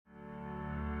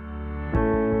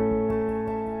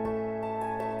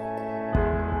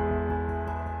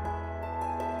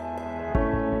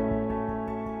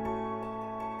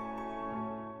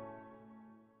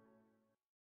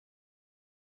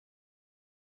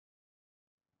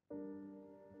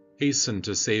Hasten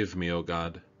to save me, O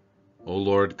God. O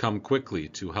Lord, come quickly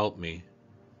to help me.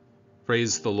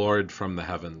 Praise the Lord from the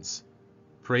heavens.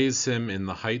 Praise him in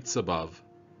the heights above.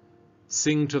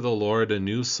 Sing to the Lord a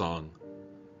new song,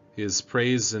 his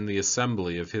praise in the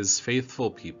assembly of his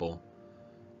faithful people.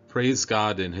 Praise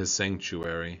God in his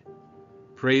sanctuary.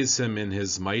 Praise him in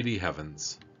his mighty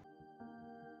heavens.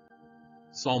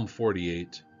 Psalm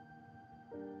 48.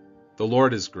 The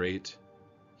Lord is great.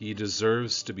 He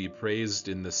deserves to be praised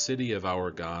in the city of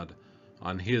our God,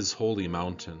 on his holy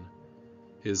mountain.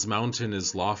 His mountain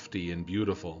is lofty and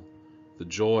beautiful, the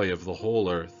joy of the whole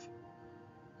earth.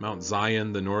 Mount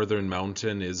Zion, the northern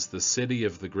mountain, is the city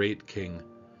of the great King.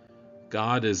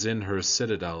 God is in her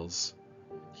citadels.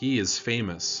 He is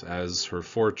famous as her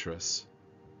fortress.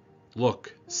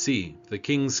 Look, see, the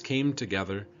kings came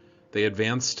together. They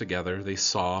advanced together. They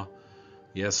saw.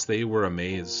 Yes, they were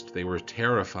amazed. They were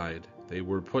terrified. They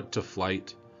were put to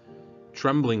flight.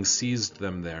 Trembling seized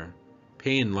them there,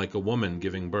 pain like a woman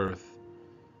giving birth.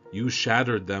 You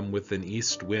shattered them with an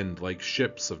east wind like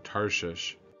ships of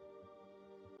Tarshish.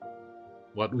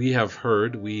 What we have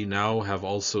heard, we now have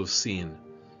also seen.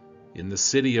 In the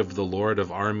city of the Lord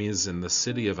of armies, in the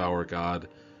city of our God,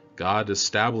 God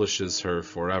establishes her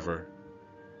forever.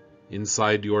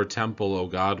 Inside your temple, O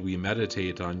God, we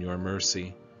meditate on your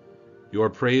mercy. Your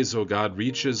praise, O God,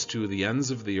 reaches to the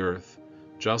ends of the earth,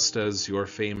 just as your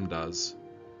fame does.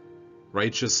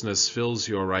 Righteousness fills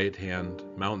your right hand.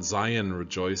 Mount Zion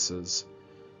rejoices.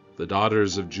 The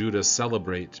daughters of Judah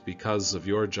celebrate because of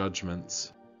your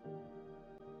judgments.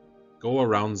 Go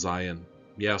around Zion.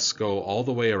 Yes, go all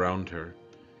the way around her.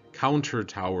 Count her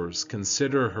towers,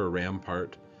 consider her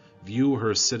rampart, view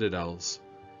her citadels,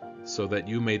 so that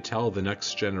you may tell the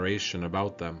next generation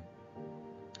about them.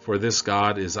 For this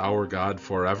God is our God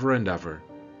forever and ever.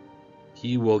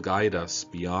 He will guide us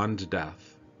beyond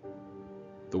death.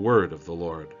 The word of the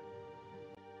Lord.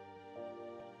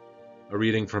 A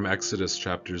reading from Exodus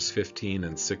chapters 15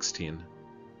 and 16.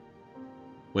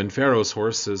 When Pharaoh's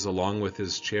horses, along with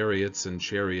his chariots and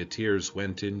charioteers,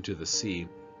 went into the sea,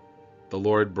 the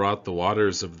Lord brought the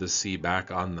waters of the sea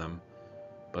back on them,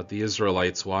 but the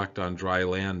Israelites walked on dry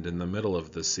land in the middle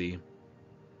of the sea.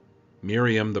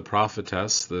 Miriam the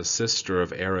prophetess, the sister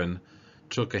of Aaron,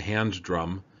 took a hand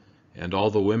drum, and all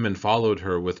the women followed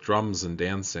her with drums and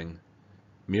dancing.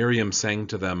 Miriam sang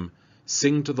to them,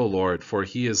 "Sing to the Lord, for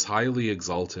he is highly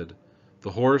exalted.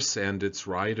 The horse and its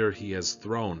rider he has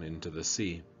thrown into the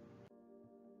sea."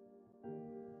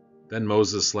 Then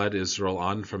Moses led Israel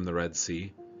on from the Red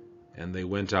Sea, and they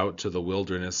went out to the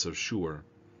wilderness of Shur.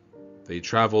 They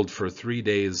traveled for 3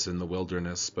 days in the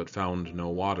wilderness, but found no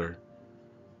water.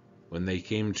 When they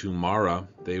came to Marah,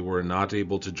 they were not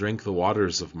able to drink the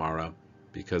waters of Marah,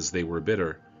 because they were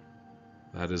bitter.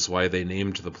 That is why they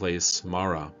named the place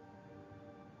Marah.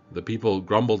 The people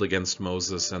grumbled against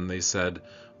Moses, and they said,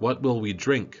 "What will we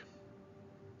drink?"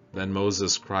 Then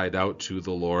Moses cried out to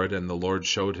the Lord, and the Lord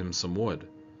showed him some wood.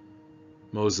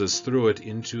 Moses threw it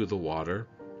into the water,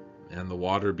 and the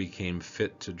water became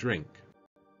fit to drink.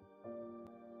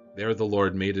 There the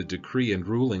Lord made a decree and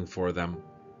ruling for them,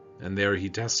 and there he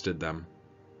tested them.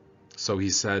 So he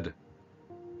said,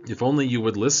 "If only you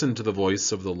would listen to the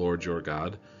voice of the Lord your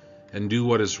God, and do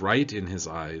what is right in his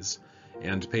eyes,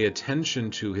 and pay attention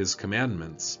to his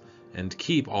commandments, and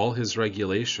keep all his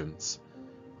regulations,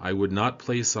 I would not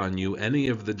place on you any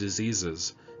of the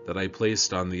diseases that I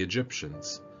placed on the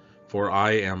Egyptians, for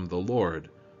I am the Lord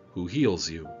who heals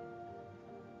you."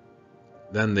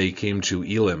 Then they came to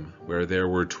Elim, where there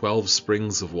were 12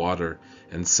 springs of water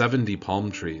and 70 palm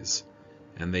trees,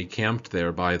 and they camped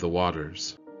there by the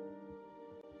waters.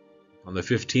 On the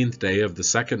 15th day of the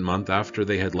 2nd month after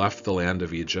they had left the land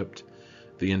of Egypt,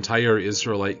 the entire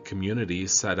Israelite community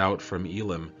set out from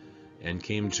Elim and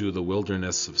came to the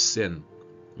wilderness of Sin,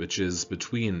 which is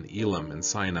between Elim and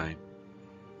Sinai.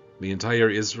 The entire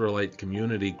Israelite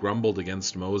community grumbled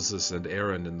against Moses and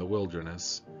Aaron in the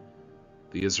wilderness.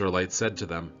 The Israelites said to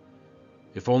them,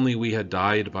 "If only we had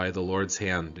died by the Lord's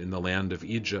hand in the land of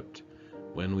Egypt,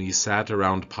 when we sat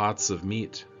around pots of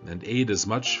meat and ate as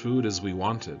much food as we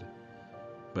wanted.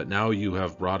 But now you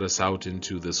have brought us out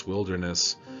into this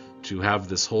wilderness to have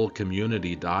this whole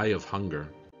community die of hunger."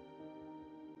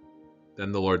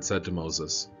 Then the Lord said to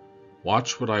Moses,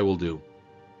 "Watch what I will do.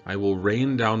 I will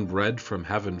rain down bread from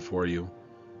heaven for you,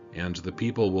 and the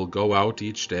people will go out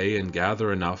each day and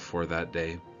gather enough for that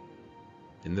day.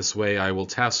 In this way I will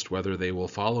test whether they will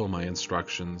follow my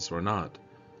instructions or not.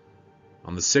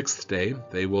 On the 6th day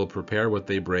they will prepare what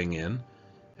they bring in,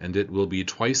 and it will be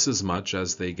twice as much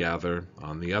as they gather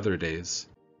on the other days."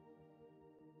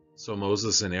 So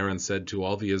Moses and Aaron said to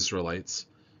all the Israelites,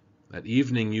 At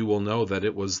evening you will know that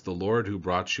it was the Lord who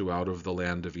brought you out of the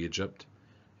land of Egypt,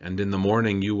 and in the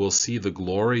morning you will see the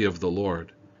glory of the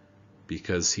Lord,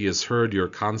 because he has heard your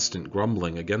constant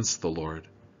grumbling against the Lord.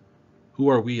 Who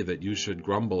are we that you should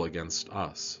grumble against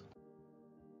us?"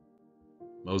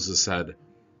 Moses said,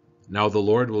 "Now the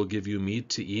Lord will give you meat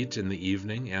to eat in the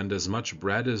evening, and as much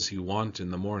bread as you want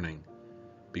in the morning,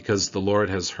 because the Lord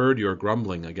has heard your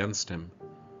grumbling against him.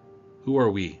 Who are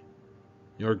we?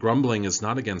 Your grumbling is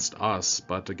not against us,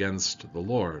 but against the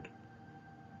Lord."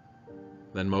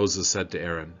 Then Moses said to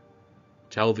Aaron,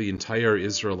 "Tell the entire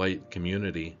Israelite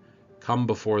community, 'Come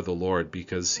before the Lord,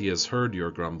 because he has heard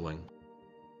your grumbling.'"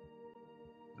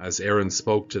 As Aaron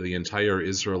spoke to the entire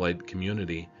Israelite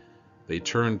community, they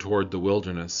turned toward the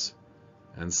wilderness,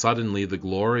 and suddenly the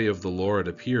glory of the Lord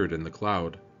appeared in the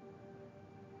cloud.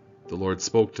 The Lord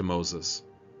spoke to Moses,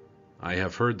 "I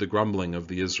have heard the grumbling of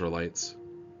the Israelites.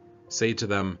 Say to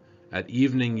them, 'At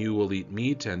evening you will eat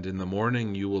meat, and in the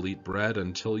morning you will eat bread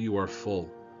until you are full.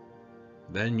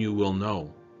 Then you will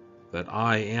know that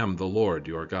I am the Lord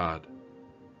your God.'"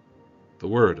 The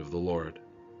word of the Lord.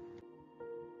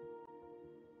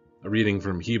 A reading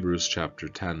from Hebrews chapter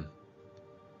 10.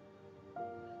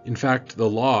 In fact, the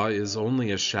law is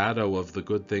only a shadow of the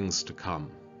good things to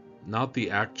come, not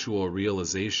the actual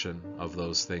realization of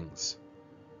those things.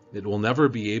 It will never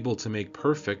be able to make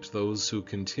perfect those who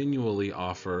continually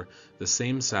offer the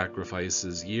same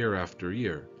sacrifices year after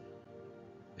year.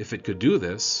 If it could do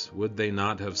this, would they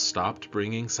not have stopped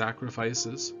bringing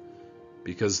sacrifices?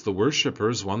 Because the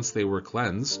worshippers, once they were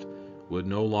cleansed, would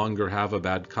no longer have a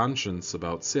bad conscience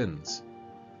about sins.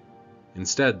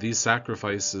 Instead, these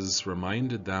sacrifices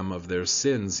reminded them of their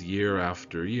sins year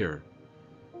after year.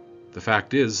 The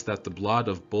fact is that the blood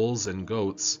of bulls and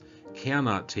goats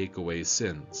cannot take away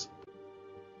sins.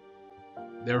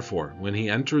 Therefore, when he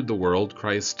entered the world,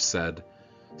 Christ said,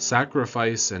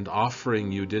 "Sacrifice and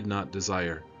offering you did not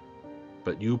desire,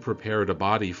 but you prepared a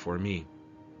body for me.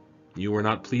 You were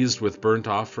not pleased with burnt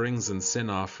offerings and sin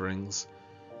offerings.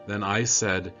 Then I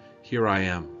said, 'Here I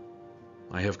am.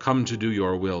 I have come to do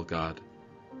your will, God.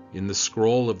 In the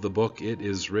scroll of the book it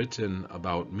is written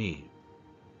about me.'"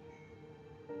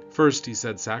 First he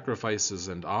said sacrifices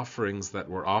and offerings that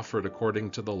were offered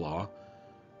according to the law,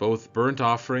 both burnt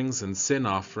offerings and sin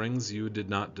offerings, you did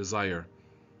not desire,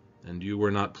 and you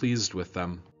were not pleased with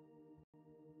them.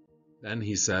 Then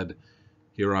he said,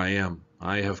 "Here I am.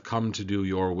 I have come to do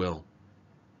your will."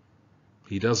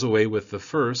 He does away with the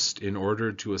first in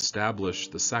order to establish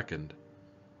the second.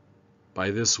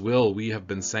 By this will we have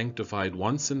been sanctified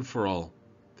once and for all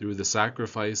through the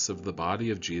sacrifice of the body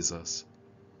of Jesus.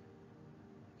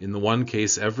 In the one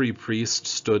case, every priest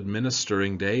stood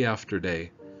ministering day after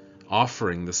day,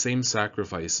 offering the same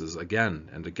sacrifices again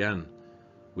and again,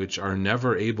 which are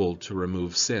never able to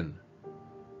remove sin.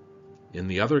 In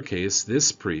the other case,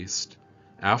 this priest,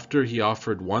 after he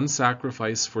offered one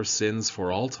sacrifice for sins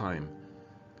for all time,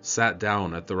 sat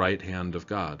down at the right hand of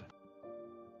God.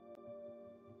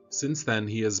 Since then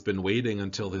he has been waiting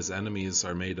until his enemies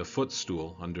are made a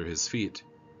footstool under his feet.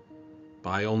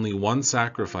 By only one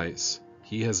sacrifice,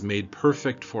 he has made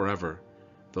perfect forever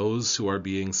those who are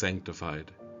being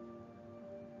sanctified.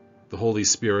 The Holy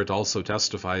Spirit also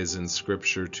testifies in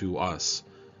Scripture to us.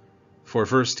 For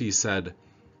first he said,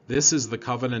 "This is the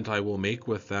covenant I will make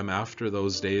with them after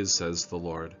those days, says the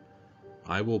Lord.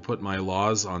 I will put my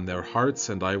laws on their hearts,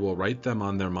 and I will write them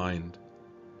on their mind."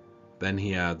 Then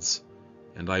he adds,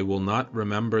 "And I will not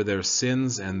remember their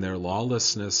sins and their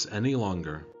lawlessness any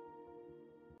longer."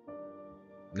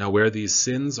 Now where these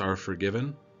sins are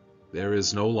forgiven, there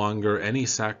is no longer any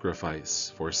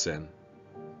sacrifice for sin.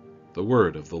 The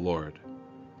word of the Lord.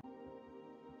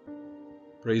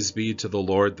 Praise be to the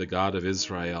Lord, the God of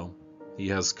Israel. He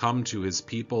has come to his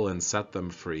people and set them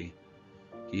free.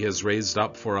 He has raised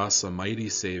up for us a mighty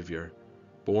Savior,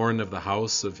 born of the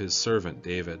house of his servant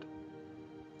David.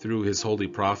 Through his holy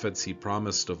prophets he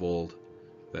promised of old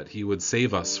that he would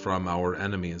save us from our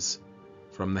enemies,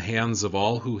 from the hands of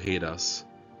all who hate us.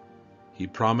 He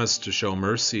promised to show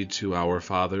mercy to our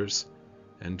fathers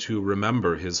and to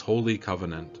remember his holy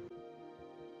covenant.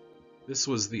 This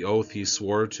was the oath he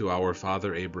swore to our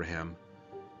father Abraham,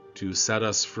 to set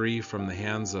us free from the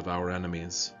hands of our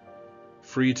enemies,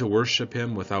 free to worship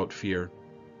him without fear,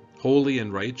 holy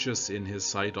and righteous in his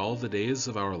sight all the days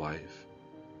of our life.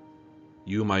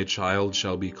 You, my child,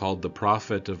 shall be called the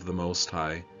prophet of the Most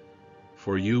High,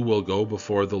 for you will go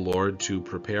before the Lord to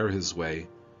prepare his way,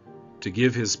 to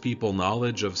give his people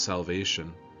knowledge of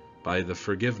salvation by the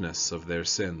forgiveness of their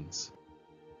sins.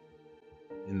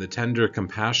 In the tender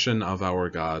compassion of our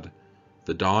God,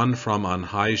 the dawn from on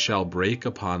high shall break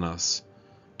upon us,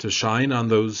 to shine on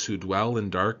those who dwell in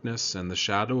darkness and the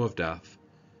shadow of death,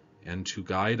 and to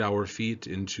guide our feet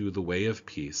into the way of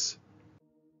peace.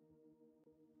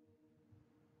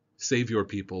 Save your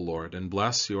people, Lord, and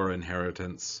bless your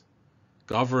inheritance.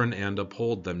 Govern and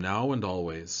uphold them now and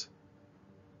always.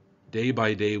 Day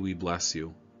by day we bless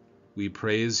you. We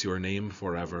praise your name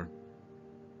forever.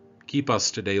 Keep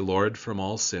us today, Lord, from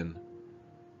all sin.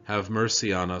 Have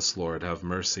mercy on us, Lord, have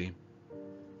mercy.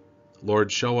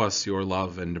 Lord, show us your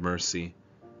love and mercy,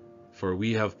 for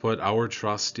we have put our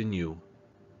trust in you.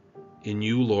 In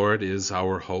you, Lord, is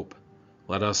our hope.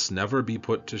 Let us never be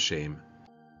put to shame.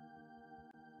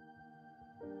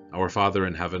 Our Father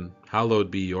in heaven,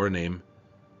 hallowed be your name.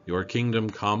 Your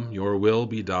kingdom come, your will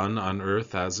be done on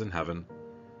earth as in heaven.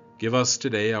 Give us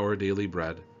today our daily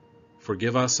bread.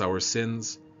 Forgive us our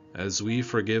sins, as we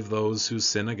forgive those who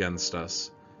sin against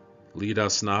us. Lead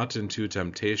us not into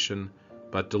temptation,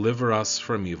 but deliver us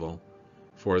from evil.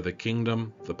 For the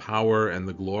kingdom, the power, and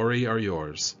the glory are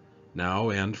yours, now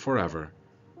and forever.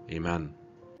 Amen.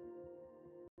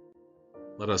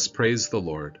 Let us praise the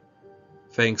Lord.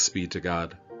 Thanks be to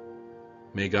God.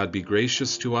 May God be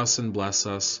gracious to us and bless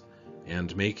us,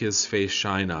 and make his face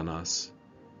shine on us.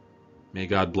 May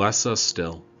God bless us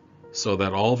still, so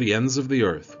that all the ends of the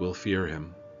earth will fear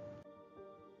him.